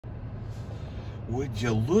Would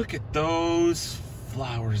you look at those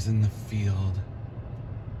flowers in the field?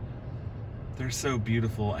 They're so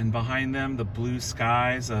beautiful. And behind them, the blue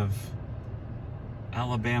skies of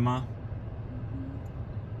Alabama.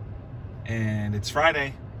 And it's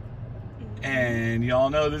Friday. And y'all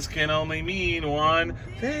know this can only mean one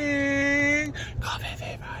thing. Coffee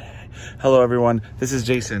Friday. Hello, everyone. This is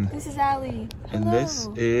Jason. This is Allie. And this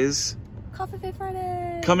is Coffee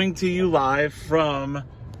Friday. Coming to you live from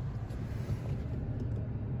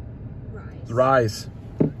Rise,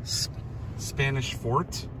 Spanish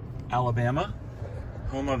Fort, Alabama,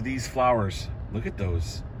 home of these flowers. Look at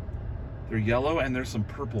those. They're yellow and there's some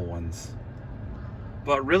purple ones.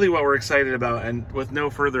 But really what we're excited about, and with no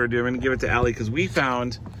further ado, I'm going to give it to Allie because we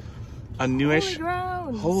found a newish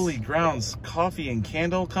Holy Grounds Coffee and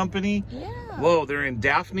Candle Company. Yeah. Whoa, they're in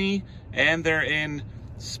Daphne and they're in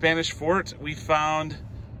Spanish Fort. We found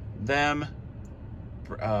them,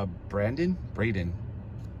 Braden.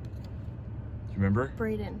 Remember?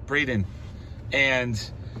 Braden.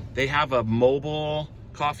 And they have a mobile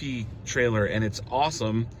coffee trailer and it's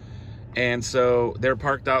awesome. And so they're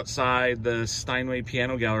parked outside the Steinway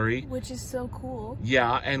Piano Gallery. Which is so cool.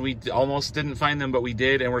 Yeah, and we almost didn't find them, but we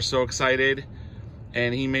did, and we're so excited.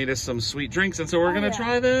 And he made us some sweet drinks, and so we're gonna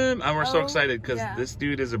try them. And we're so excited because this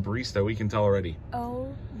dude is a barista, we can tell already.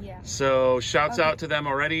 Oh, yeah. So shouts out to them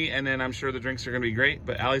already, and then I'm sure the drinks are gonna be great,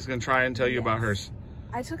 but Allie's gonna try and tell you about hers.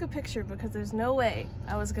 I took a picture because there's no way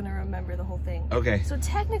I was gonna remember the whole thing. Okay. So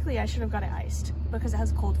technically I should have got it iced because it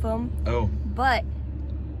has cold foam. Oh. But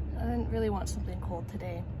I didn't really want something cold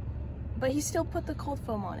today. But he still put the cold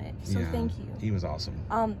foam on it, so thank you. He was awesome.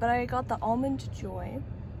 But I got the Almond Joy.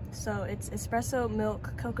 So it's espresso,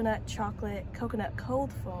 milk, coconut, chocolate, coconut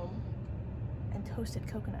cold foam, and toasted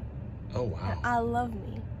coconut. Oh, wow. And I love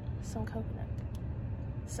me some coconut.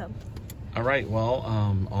 So. All right, well,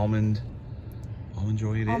 Almond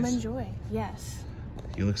Joy it is? Almond Joy, yes.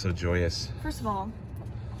 You look so joyous. First of all,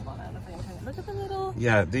 hold on, I don't know if I can turn it. Look at the little...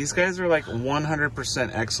 Yeah, these guys are like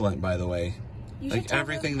 100% excellent, by the way. Like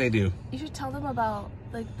everything they do. You should tell them about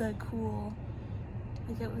like the cool,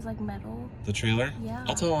 like it was like metal. The trailer? Yeah.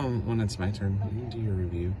 I'll tell them when it's my turn. Okay. You do your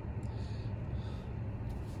review.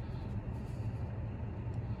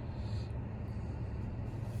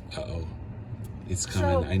 Uh-oh. It's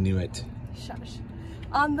coming. I knew it. Shush.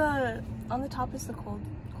 On the top is the cold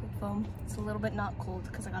foam. It's a little bit not cold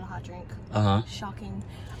because I got a hot drink. Uh-huh. Shocking.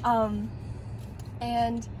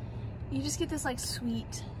 And you just get this like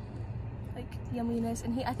sweet, like yumminess,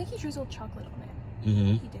 and I think he drizzled chocolate on it.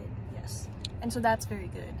 Mm-hmm. He did, yes. And so that's very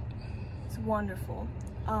good. It's wonderful.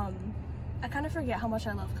 I kind of forget how much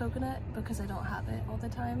I love coconut because I don't have it all the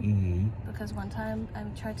time. Mm-hmm. Because one time I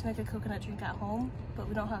tried to make a coconut drink at home, but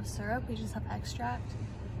we don't have syrup, we just have extract.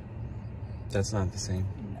 That's not the same.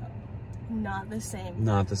 No, not the same.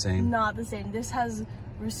 Not the same. Not the same. This has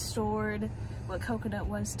restored what coconut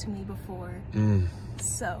was to me before.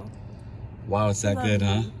 So. Wow, it's that good,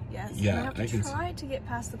 huh? Yes. Yeah, I can try to get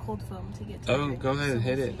past the cold foam to get to Oh, go ahead and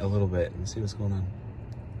hit it a little bit and see what's going on.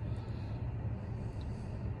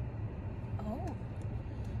 Oh.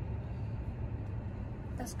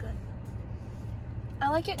 That's good. I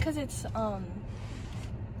like it because it's,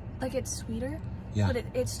 like it's sweeter. Yeah. But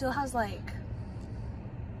it still has like,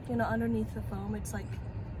 you know, underneath the foam, it's like,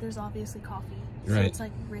 there's obviously coffee. So it's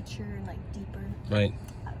like richer and like deeper. Right.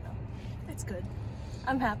 I don't know. It's good.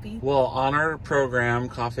 I'm happy. Well, on our program,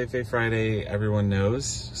 Coffee Friday, everyone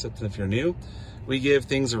knows, except if you're new, we give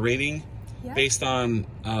things a rating based on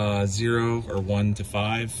 0 or 1 to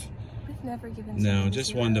 5. We've never given No, just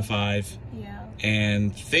 0. 1 to 5. Yeah.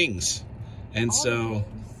 And things. And so,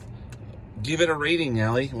 give it a rating,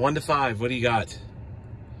 Allie. 1 to 5. What do you got?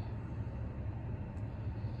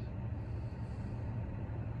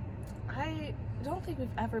 I don't think we've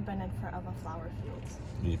ever been in front of a flower field.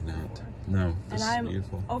 We've not. No, this is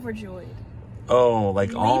beautiful. Overjoyed. Oh,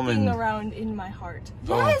 like almond. Leaping around in my heart.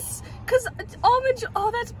 Yes, because almond.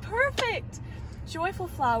 Oh, that's perfect. Joyful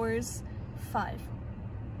flowers, 5.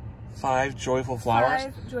 5 joyful flowers.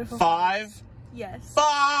 5 joyful. 5. Yes.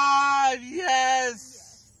 5.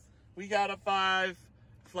 Yes. We got a 5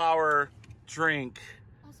 flower drink.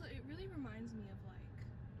 Also, it really reminds me of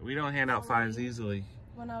like. We don't hand out 5s easily.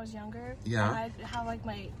 When I was younger, I'd have like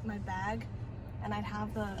my bag, and I'd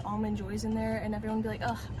have the Almond Joys in there, and everyone would be like,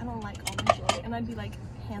 ugh, I don't like Almond Joy, and I'd be like,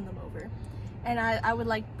 hand them over. And I would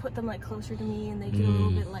like put them like closer to me, and they get a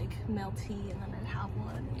little bit like melty, and then I'd have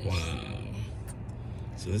one. Wow.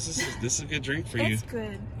 So this is a good drink for you. It's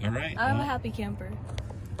good. All right. I'm a happy camper.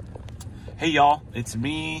 Hey y'all, it's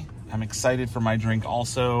me. I'm excited for my drink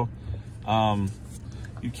also.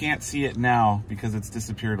 You can't see it now because it's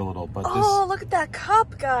disappeared a little, but oh, look at that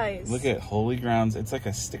cup, guys. Look at Holy Grounds. It's like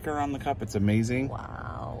a sticker on the cup. It's amazing.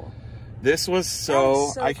 Wow. This was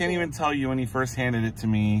so I can't even tell you when he first handed it to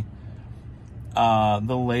me.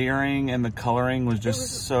 The layering and the coloring was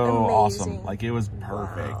just so awesome. Like, it was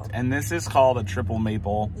perfect. Wow. And this is called a triple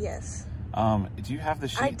maple. Yes. Do you have the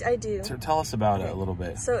sheet? I do. So tell us about it a little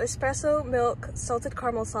bit. So espresso, milk, salted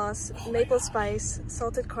caramel sauce, maple spice,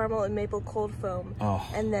 salted caramel and maple cold foam,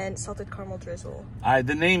 and then salted caramel drizzle.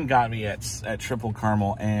 The name got me at triple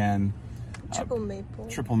caramel and triple maple.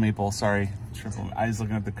 Triple maple, sorry. I was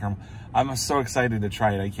looking at the caramel. I'm so excited to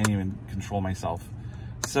try it. I can't even control myself.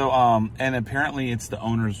 So, and apparently it's the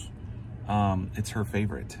owner's, it's her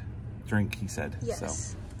favorite drink, he said. Yes.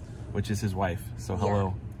 So, which is his wife. So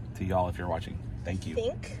hello to y'all if you're watching. Thank you. I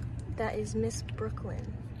think that is Miss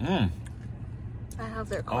Brooklyn. I have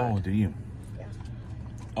their card. Oh, do you? Yeah.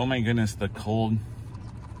 Oh my goodness, the cold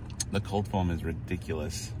foam is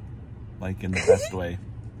ridiculous. Like, in the best way.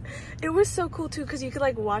 It was so cool too, because you could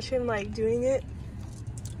like watch him like doing it.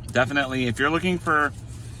 Definitely, if you're looking for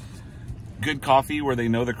good coffee where they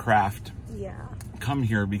know the craft, come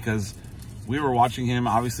here, because we were watching him.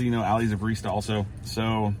 Obviously, you know, Allie's a barista also,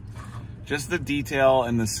 so just the detail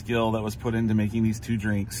and the skill that was put into making these two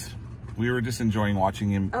drinks, we were just enjoying watching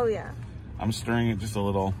him. Oh yeah. I'm stirring it just a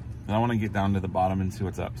little, and I want to get down to the bottom and see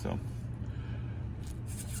what's up. So,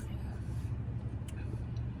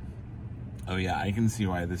 oh yeah, I can see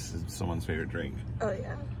why this is someone's favorite drink. Oh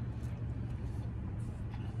yeah.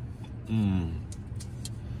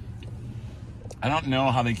 I don't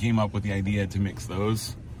know how they came up with the idea to mix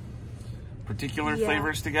those particular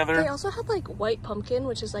flavors together. They also have like white pumpkin,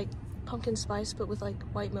 which is like pumpkin spice, but with like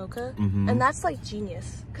white mocha. And that's like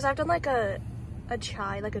genius. Because I've done like a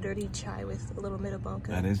chai, like a dirty chai with a little bit of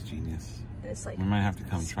mocha. That is genius. And it's like we might have to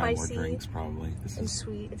come try more drinks probably. This is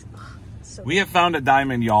sweet. It's so we have found a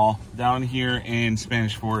diamond, y'all, down here in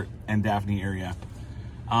Spanish Fort and Daphne area.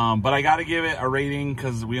 But I got to give it a rating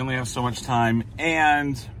because we only have so much time,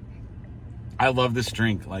 and I love this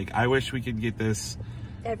drink. Like, I wish we could get this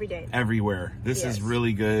every day, everywhere. This is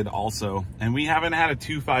really good also. And we haven't had a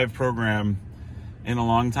 2-5 program in a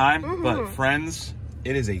long time, but friends,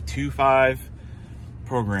 it is a 2-5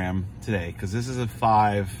 program today because this is a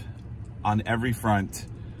 5 on every front.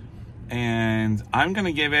 And I'm going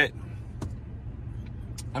to give it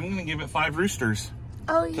 5 roosters.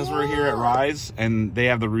 Oh, yeah. Because we're here at Rise, and they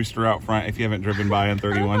have the rooster out front if you haven't driven by on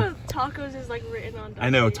 31. Tacos is like written on. I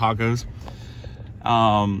know, tacos.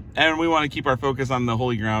 And we want to keep our focus on the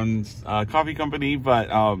Holy Grounds Coffee Company, but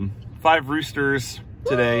 5 roosters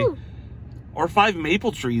today. Woo! Or 5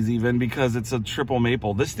 maple trees even, because it's a triple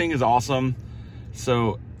maple. This thing is awesome.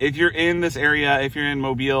 So if you're in this area, if you're in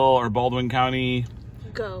Mobile or Baldwin County,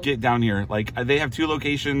 get down here. Like, they have 2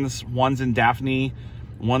 locations. One's in Daphne.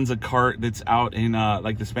 One's a cart that's out in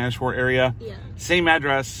like the Spanish Fort area. Yeah. Same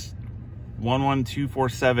address,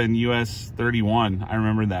 11247 US 31. I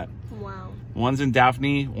remember that. Wow. One's in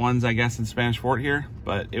Daphne, one's I guess in Spanish Fort here,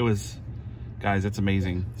 but it was, guys, it's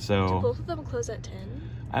amazing. So do both of them close at 10?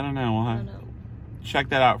 I don't know. We'll check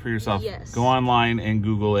that out for yourself. Yes. Go online and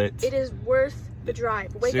Google it. It is worth the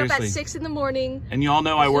drive. Wake up at 6 in the morning. And you all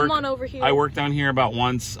know I work down here about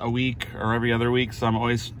once a week or every other week, so I'm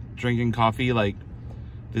always drinking coffee. Like,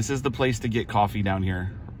 this is the place to get coffee down here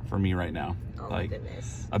for me right now. Oh, like, my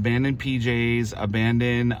goodness. Abandoned PJs,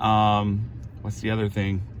 abandoned, what's the other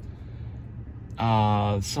thing?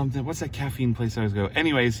 What's that caffeine place I always go?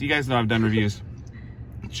 Anyways, you guys know I've done reviews.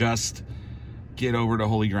 Just get over to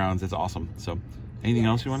Holy Grounds. It's awesome. So, anything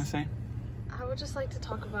else you want to say? I would just like to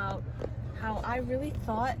talk about how I really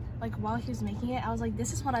thought, like, while he was making it, I was like,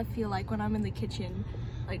 this is what I feel like when I'm in the kitchen,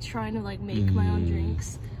 like, trying to, like, make my own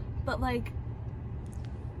drinks. But, like,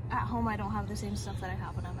 at home I don't have the same stuff that I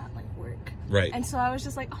have when I'm at like work. Right. And so I was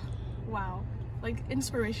just like, oh, wow, like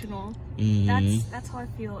inspirational. That's how I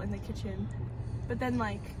feel in the kitchen. But then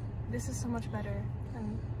like this is so much better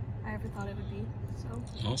than I ever thought it would be. So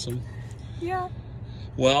awesome. Yeah.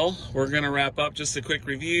 Well, we're gonna wrap up. Just a quick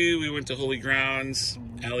review. We went to Holy Grounds.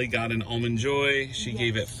 Allie got an Almond Joy. She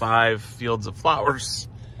gave it 5 fields of flowers.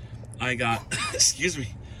 I got excuse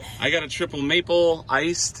me, I got a triple maple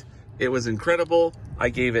iced. It was incredible. I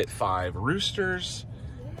gave it 5 roosters.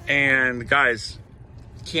 And guys,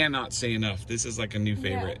 cannot say enough. This is like a new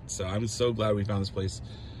favorite. So I'm so glad we found this place.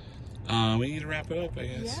 We need to wrap it up, I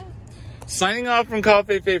guess. Yeah. Signing off from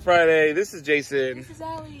Coffeffee Friday. This is Jason. This is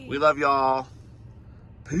Allie. We love y'all.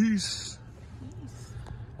 Peace.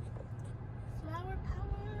 Flower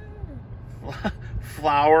power.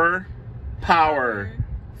 Flower power.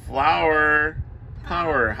 Flower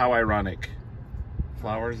power. How ironic.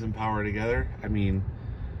 flowers and power together. I mean,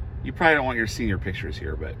 you probably don't want your senior pictures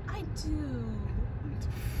here, but I do.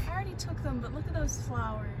 I already took them, but look at those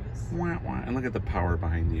flowers. Wah, wah. And look at the power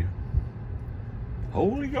behind you.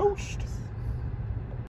 Holy Ghost.